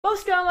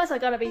Most drummers are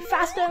gonna be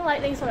faster than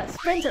lightning, so let's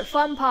sprint to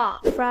fun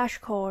part.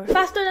 Thrashcore.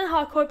 Faster than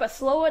hardcore but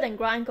slower than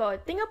grindcore.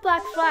 Think of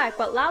Black Flag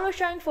but louder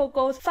sharing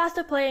vocals,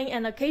 faster playing,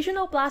 and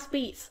occasional blast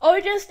beats.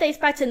 Origins dates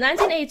back to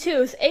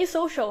 1982's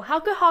Asocial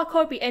How Could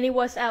Hardcore Be Any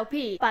Worse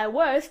LP. By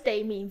worse,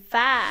 they mean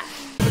fast.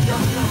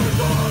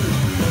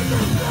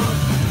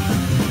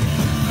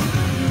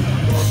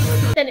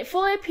 Then it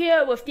fully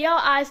appeared with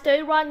D.R.I's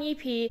D.R.I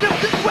EP,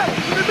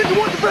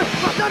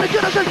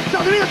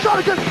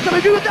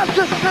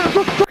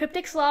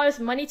 Cryptic Slaughter's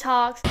Money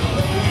Talks,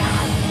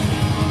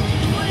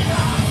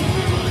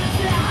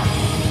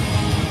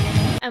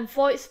 and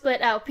Void's Split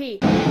LP.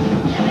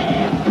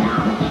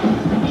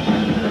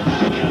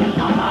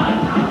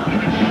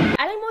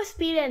 Adding more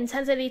speed and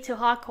intensity to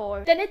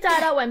hardcore. Then it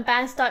died out when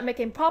bands start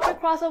making proper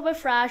crossover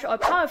thrash or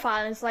power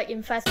violence like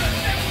Infest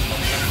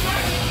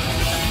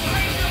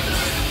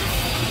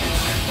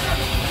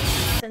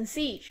and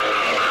Siege.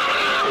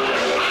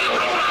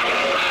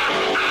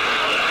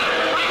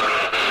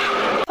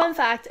 Fun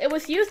fact, it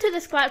was used to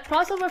describe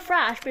crossover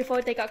thrash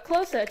before they got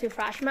closer to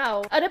thrash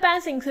metal. Other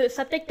bands include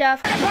Septic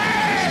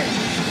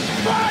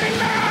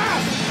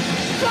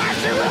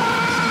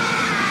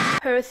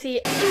Heresy,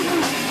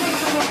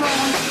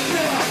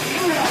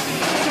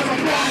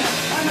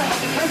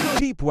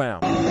 Deep Wow,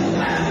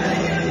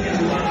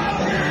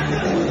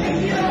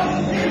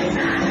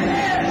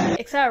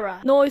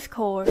 etc.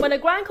 Noisecore. When a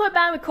grindcore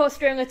band records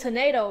during a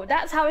tornado,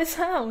 that's how it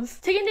sounds.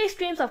 Taking these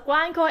streams of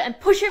grindcore and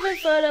push it even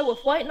further with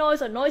white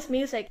noise or noise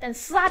music, then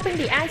slapping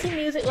the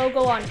anti-music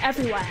logo on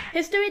everywhere.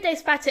 History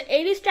dates back to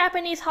 80s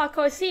Japanese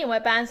hardcore scene where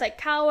bands like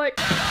Coward,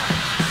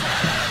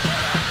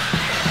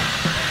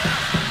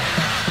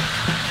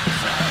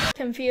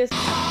 Confused,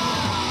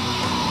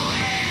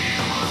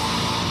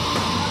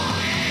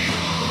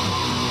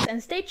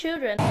 and State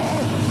Children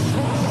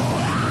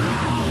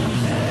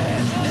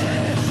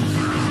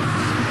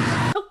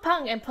took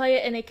punk and played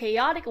it in a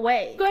chaotic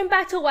way. Going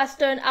back to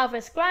Western,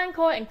 Alvarez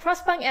grindcore and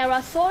crust-punk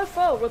era, Sore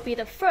Throat would be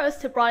the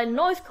first to broaden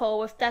noisecore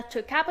with Death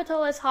to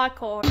Capitalist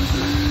hardcore.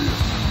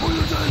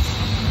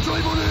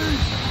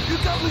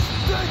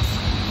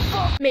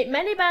 Made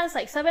many bands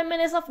like 7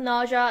 Minutes of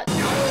Nausea,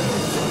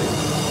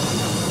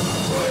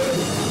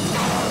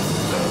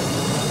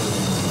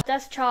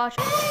 Death Charge,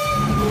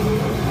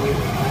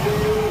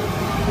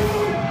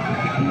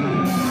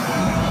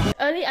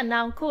 early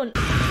announced Cunt,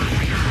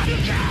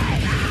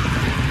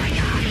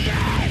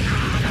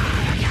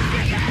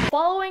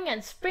 following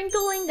and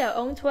sprinkling their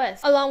own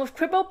twist. Along with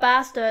Crippled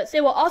Bastards,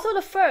 they were also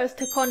the first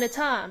to coin the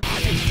term.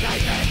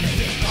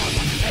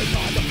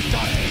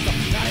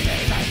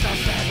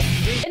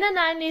 In the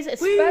 90s, it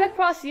spread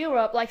across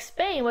Europe, like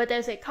Spain, where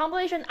there's a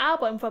compilation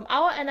album from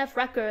Our NF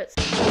Records.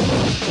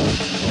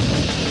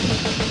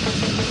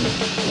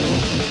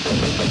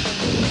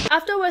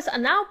 Afterwards, a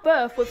now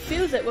birth would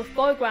fuse it with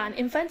Gorgran,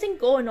 inventing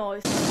gore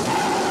noise.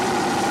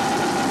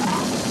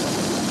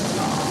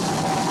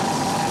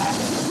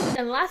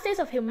 And Last Days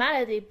of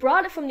Humanity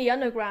brought it from the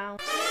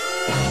underground.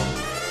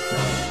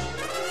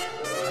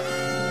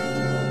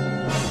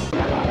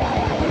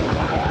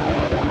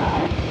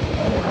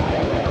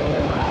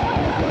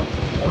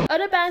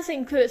 Other bands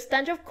include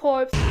Stench of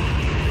Corpse,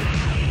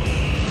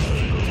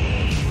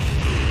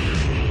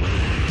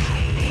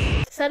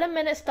 7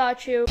 Minute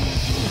Statue,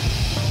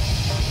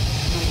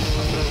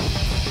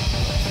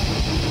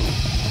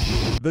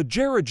 The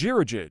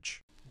Jirajirajij,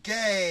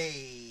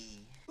 Gay.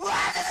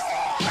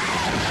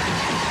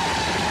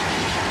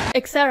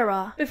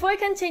 etc. Before I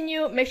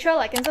continue, make sure to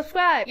like and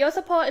subscribe. Your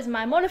support is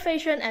my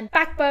motivation and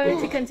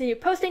backbone to continue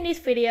posting these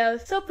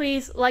videos, so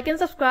please like and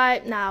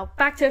subscribe. Now,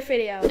 back to the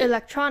video.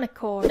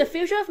 Electronicore. The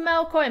fusion of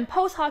metalcore and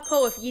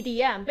post-hardcore with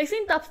EDM,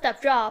 mixing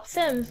dubstep drops,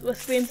 synths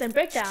with screams and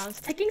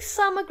breakdowns, taking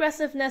some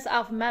aggressiveness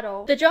out of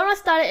metal. The genre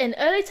started in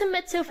early to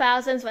mid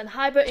 2000s when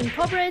Hybrid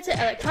incorporated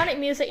electronic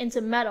music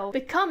into metal,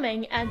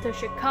 becoming Enter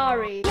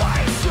Shikari.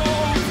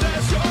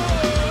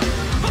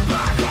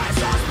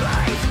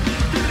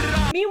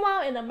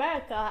 Meanwhile, in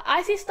America,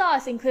 Icy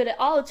Stars included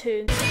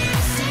autotune,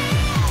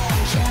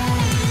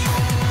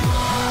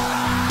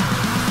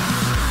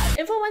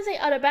 influencing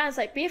other bands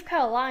like Beef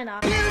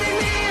Carolina.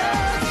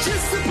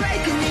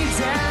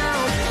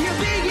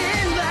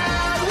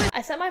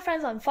 I Set My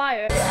Friends on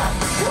Fire,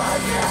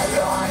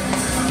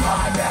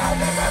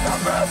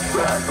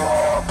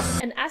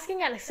 and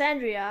Asking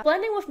Alexandria,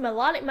 blending with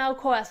melodic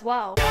metalcore as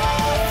well.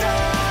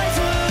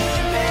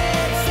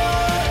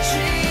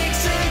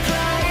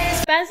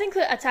 Bands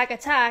include Attack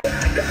Attack,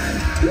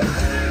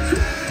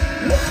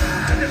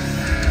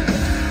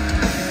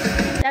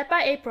 Dead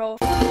by April,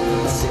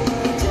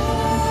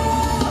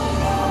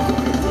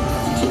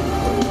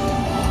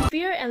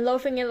 Fear and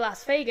Loafing in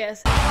Las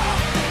Vegas,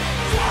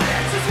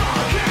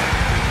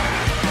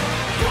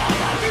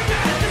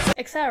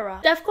 etc.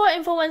 Deathcore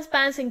influenced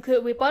bands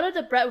include We Butter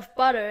the Bread with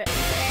Butter,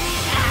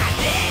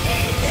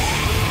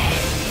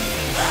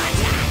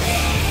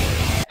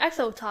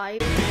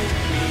 Exotype,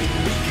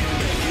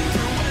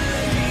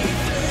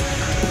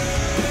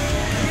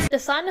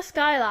 Design the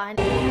Skyline,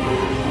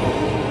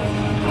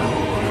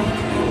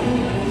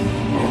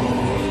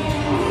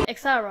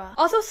 etc.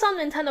 Also some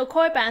Nintendo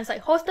core bands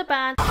like Host the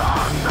Band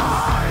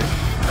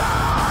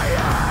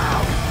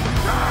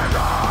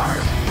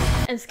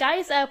and Sky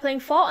is Airplane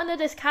fall under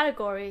this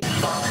category.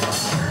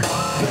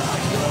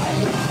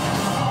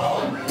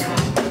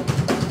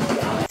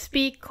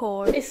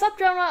 Speedcore, a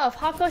subgenre of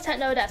hardcore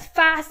techno that's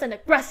fast and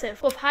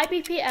aggressive, with high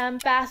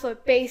BPM, fast or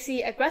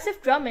bassy, aggressive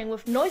drumming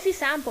with noisy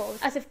samples,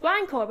 as if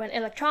grindcore went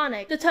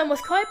electronic. The term was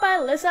coined by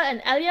Lizza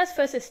and Elias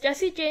vs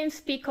Jesse James'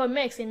 Speedcore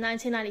mix in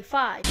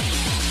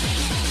 1995.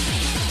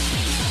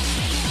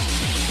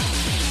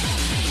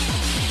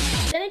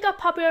 Then it got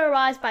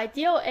popularized by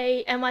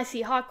D.R.I,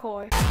 NYC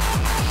Hardcore.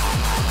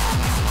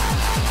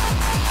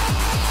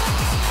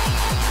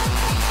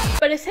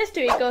 But its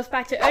history goes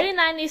back to early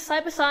 90s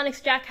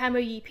Cybersonic's Jackhammer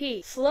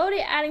EP,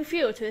 slowly adding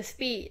fuel to his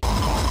speed.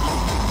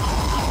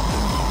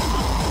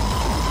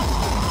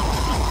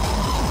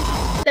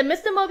 Then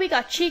Mr. Moby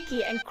got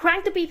cheeky and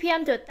cranked the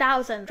BPM to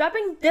 1000,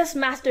 dropping this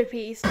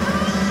masterpiece.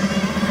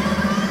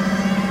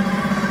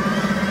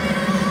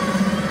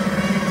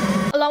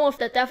 Along with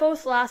The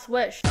Devil's Last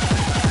Wish.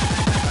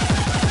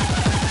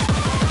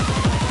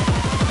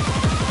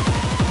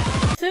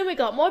 Soon we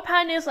got more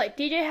pioneers like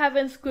DJ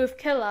Heaven's Groove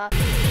Killer,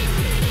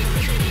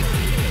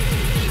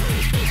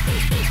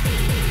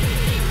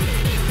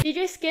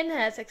 DJ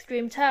Skinhead's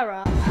Extreme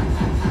Terror,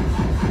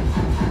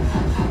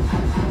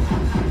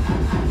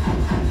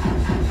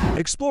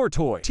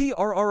 Exploratoy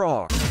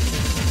TRRR,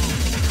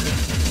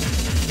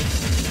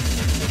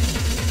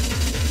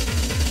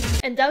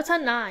 and Delta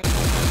 9.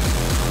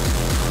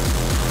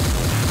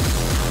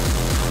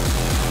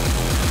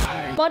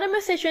 Modern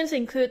musicians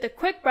include the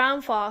Quick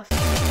Brown Fox,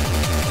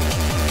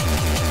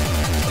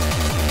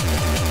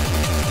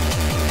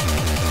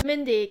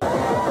 Mindy,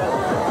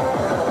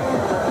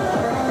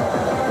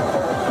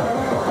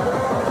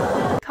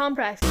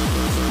 Complex,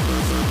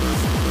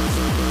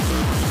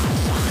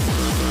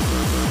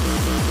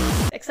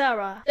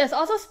 etc. There's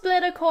also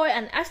Splittercore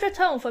and Extra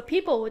Tone for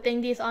people who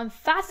think these aren't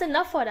fast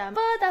enough for them,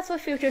 but that's for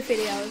future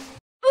videos.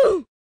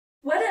 Ooh!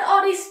 Where did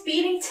all these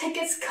speeding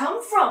tickets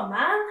come from,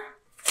 man?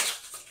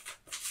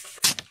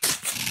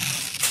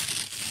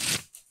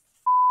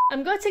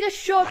 I'm gonna take a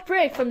short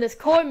break from this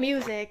core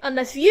music,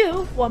 unless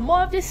you want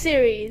more of this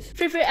series.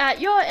 Feel free to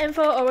add your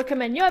info or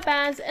recommend your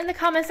bands in the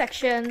comment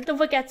section. Don't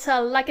forget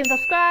to like and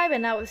subscribe,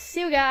 and I will see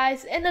you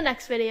guys in the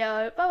next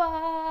video.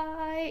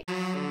 Bye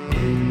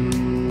bye!